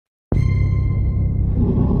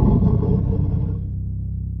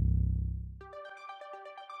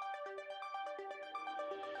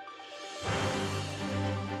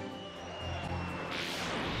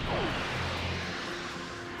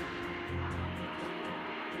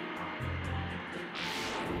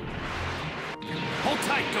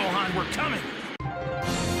tight, Gohan, we're coming!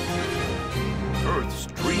 Earth's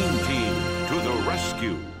Dream Team to the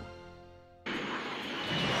rescue!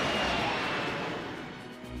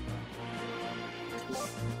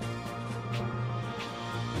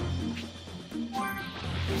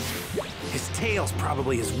 His tail's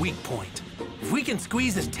probably his weak point. If we can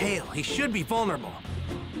squeeze his tail, he should be vulnerable.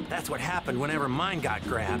 That's what happened whenever mine got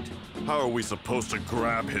grabbed. How are we supposed to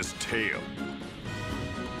grab his tail?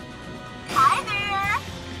 Hi there!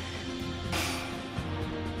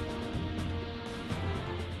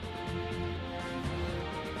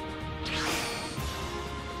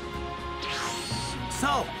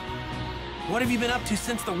 So, what have you been up to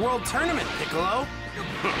since the World Tournament, Piccolo?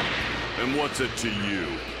 And what's it to you?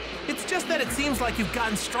 It's just that it seems like you've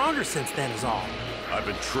gotten stronger since then is all. I've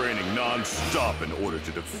been training non-stop in order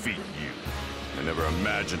to defeat you. I never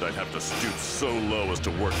imagined I'd have to stoop so low as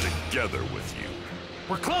to work together with you.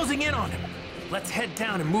 We're closing in on him. Let's head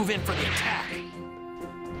down and move in for the attack.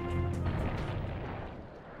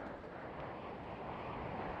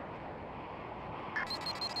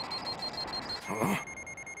 Huh?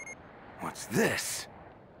 What's this?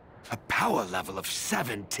 A power level of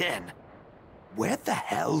 710. Where the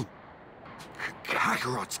hell?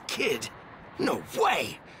 Kakarot's kid? No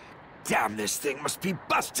way! Damn, this thing must be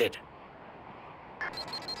busted!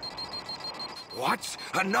 What?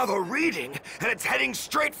 Another reading? And it's heading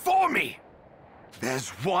straight for me! There's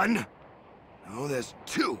one. No, there's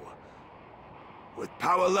two. With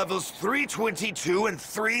power levels 322 and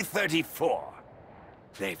 334.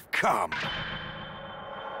 They've come.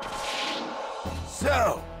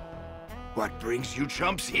 So, what brings you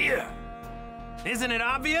chumps here? Isn't it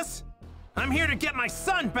obvious? I'm here to get my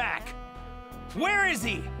son back! Where is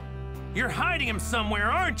he? You're hiding him somewhere,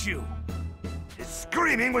 aren't you? His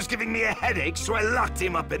screaming was giving me a headache, so I locked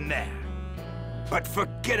him up in there. But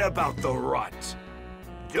forget about the runt.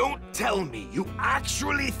 Don't tell me you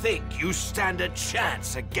actually think you stand a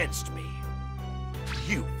chance against me.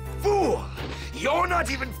 You fool! You're not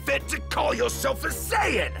even fit to call yourself a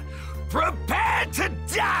Saiyan! Prepare to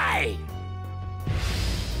die!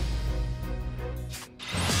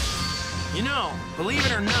 You know, believe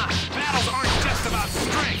it or not, battles aren't just about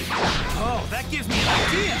strength. Oh, that gives me an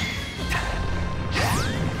idea.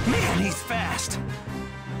 Man, he's fast.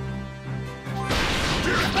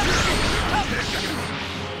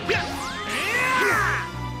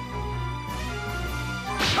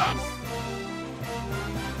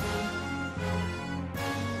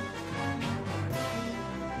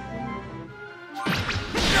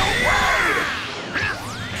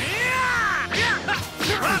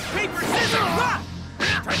 Rock, paper, scissors, rock!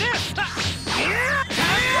 Try this!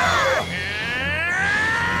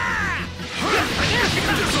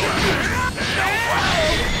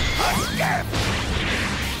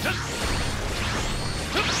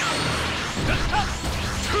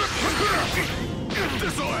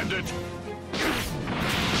 This'll end it!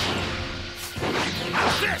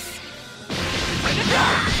 How's this?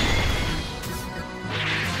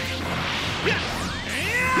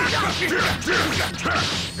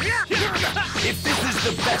 If this is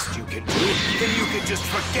the best you can do, then you can just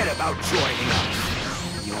forget about joining us.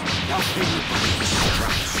 You're nothing but a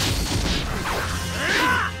scratch.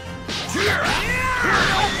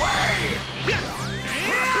 No way!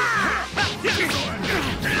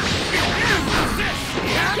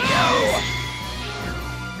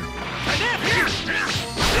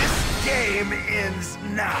 This game ends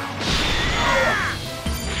now.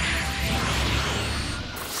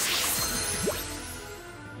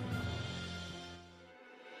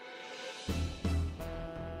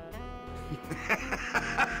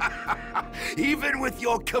 Even with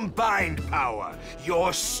your combined power,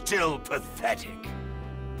 you're still pathetic.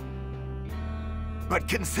 But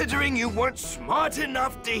considering you weren't smart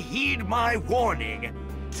enough to heed my warning,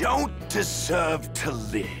 don't deserve to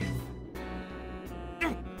live.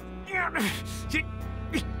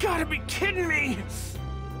 You gotta be kidding me!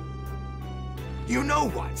 You know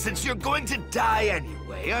what? Since you're going to die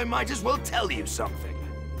anyway, I might as well tell you something.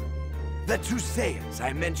 The two Saiyans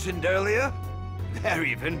I mentioned earlier, they're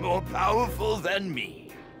even more powerful than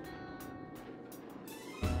me.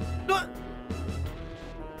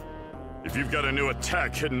 If you've got a new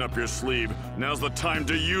attack hidden up your sleeve, now's the time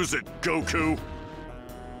to use it, Goku!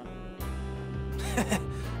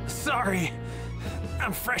 Sorry,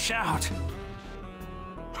 I'm fresh out.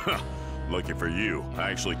 Lucky for you, I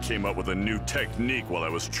actually came up with a new technique while I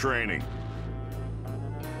was training.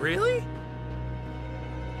 Really?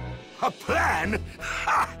 A plan?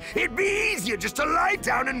 Ha! It'd be easier just to lie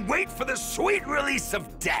down and wait for the sweet release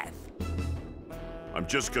of death. I'm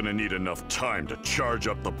just gonna need enough time to charge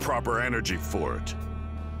up the proper energy for it.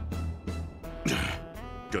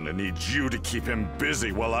 Gonna need you to keep him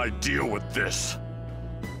busy while I deal with this.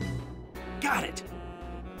 Got it.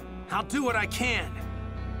 I'll do what I can.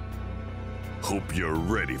 Hope you're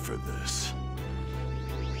ready for this.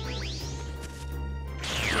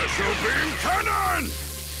 Special beam cannon!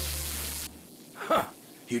 Huh.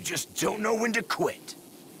 You just don't know when to quit.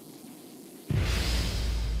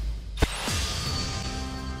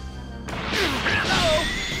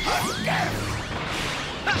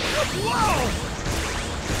 Whoa!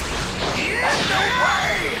 No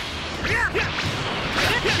way!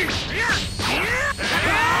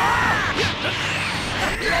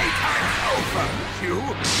 Playtime's over! You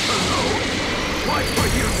alone? What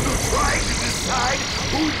were you two trying to decide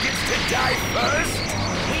who gets to die first?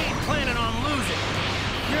 We ain't planning on losing.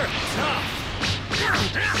 You're tough.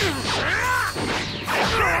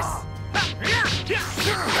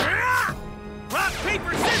 Rock,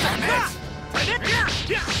 paper, scissors!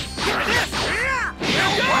 No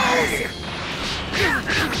way!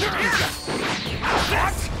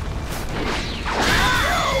 What?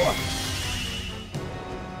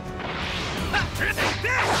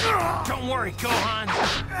 Don't worry, Gohan.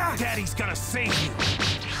 Daddy's gonna save you.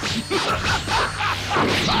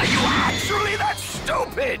 Are you actually that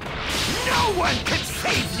stupid? No one can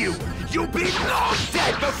save you! You'll be long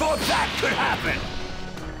dead before that could happen!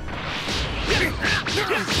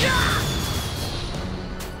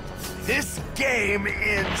 This game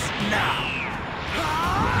ends now.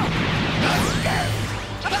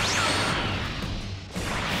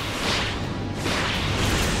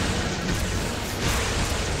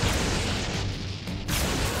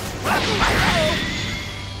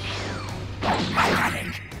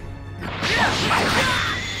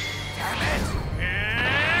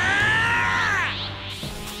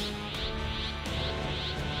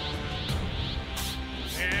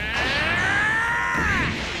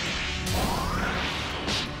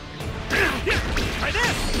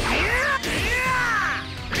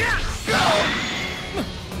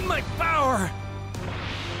 My power!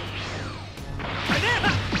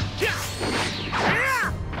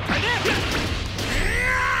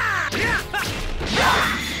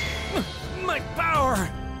 My power!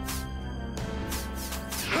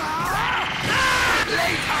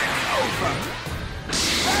 Playtime's over!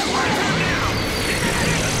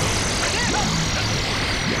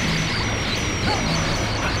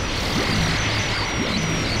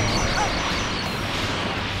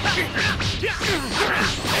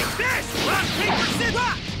 Take this! Rock, paper,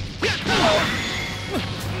 scissors!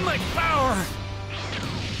 My power!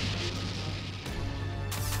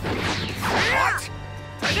 What?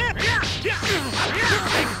 Take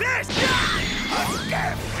this!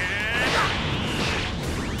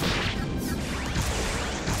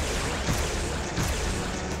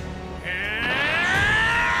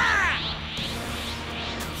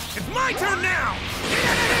 It's my turn now!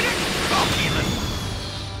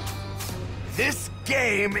 This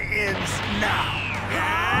game ends now.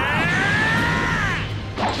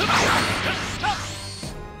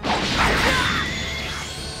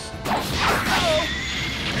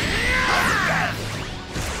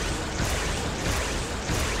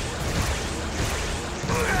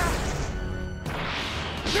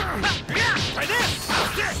 Try this!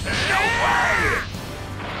 No way!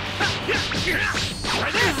 Try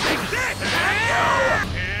this! Take this!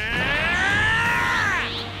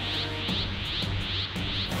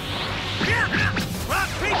 Rock,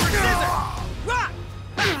 paper, scissors! Rock!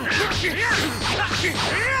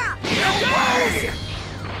 No way!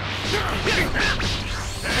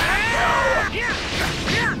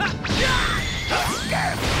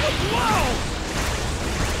 Whoa!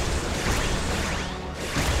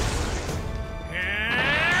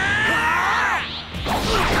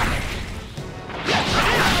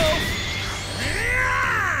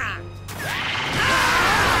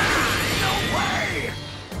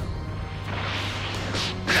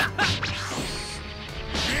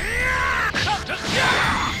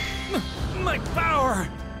 My power!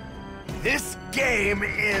 This game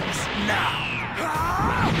ends now.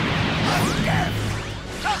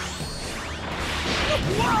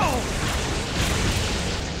 Whoa!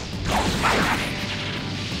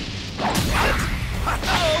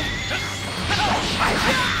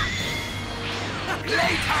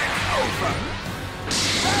 Playtime's over.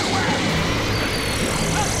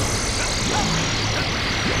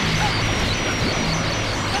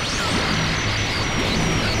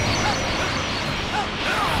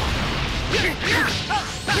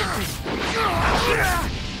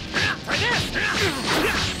 Try this!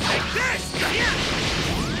 Take this!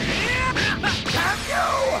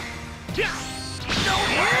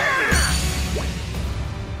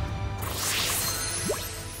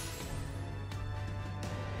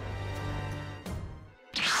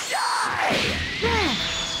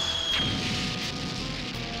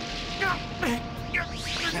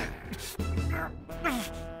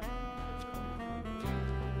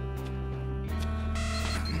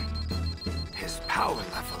 His power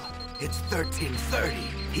level, it's 1330.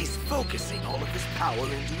 He's focusing all of his power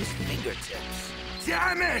into his fingertips.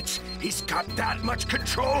 Damn it! He's got that much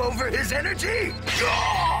control over his energy?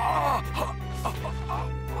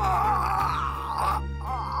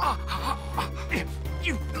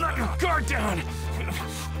 You let your guard down!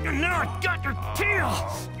 Now I got your tail!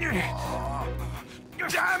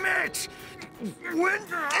 Damn it! When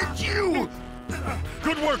did you...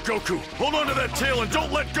 Good work, Goku! Hold on to that tail and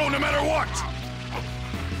don't let go no matter what!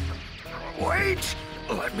 Wait!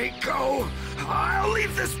 Let me go! I'll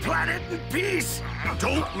leave this planet in peace!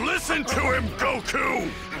 Don't listen to him, Goku!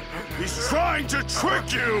 He's trying to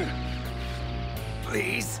trick you!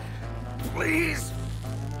 Please, please,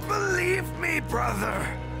 believe me, brother!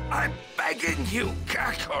 I'm begging you,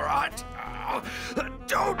 Kakarot!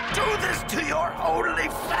 Don't do this to your only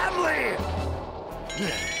family!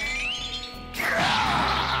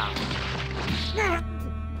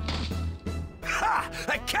 Ha!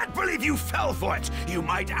 I can't believe you fell for it! You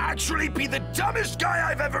might actually be the dumbest guy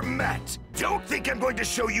I've ever met! Don't think I'm going to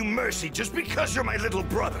show you mercy just because you're my little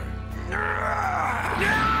brother!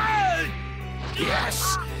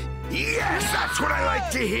 Yes! Yes, that's what I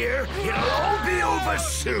like to hear! It'll all be over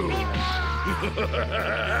soon!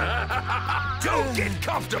 Don't get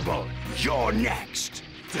comfortable! You're next!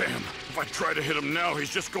 Damn, if I try to hit him now, he's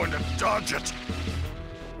just going to dodge it!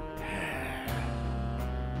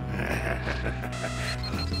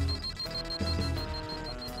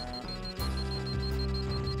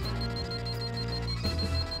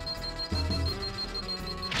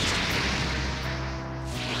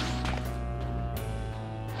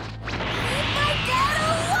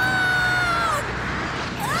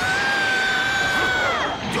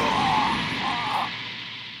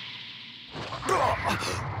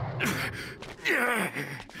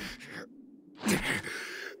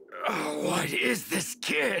 What is this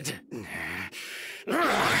kid? You're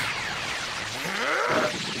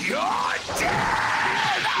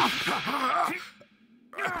dead!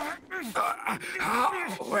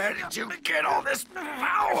 Where did you get all this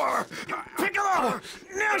power? Piccolo!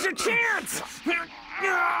 Now's your chance!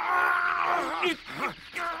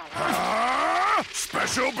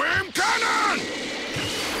 Special beam cannon!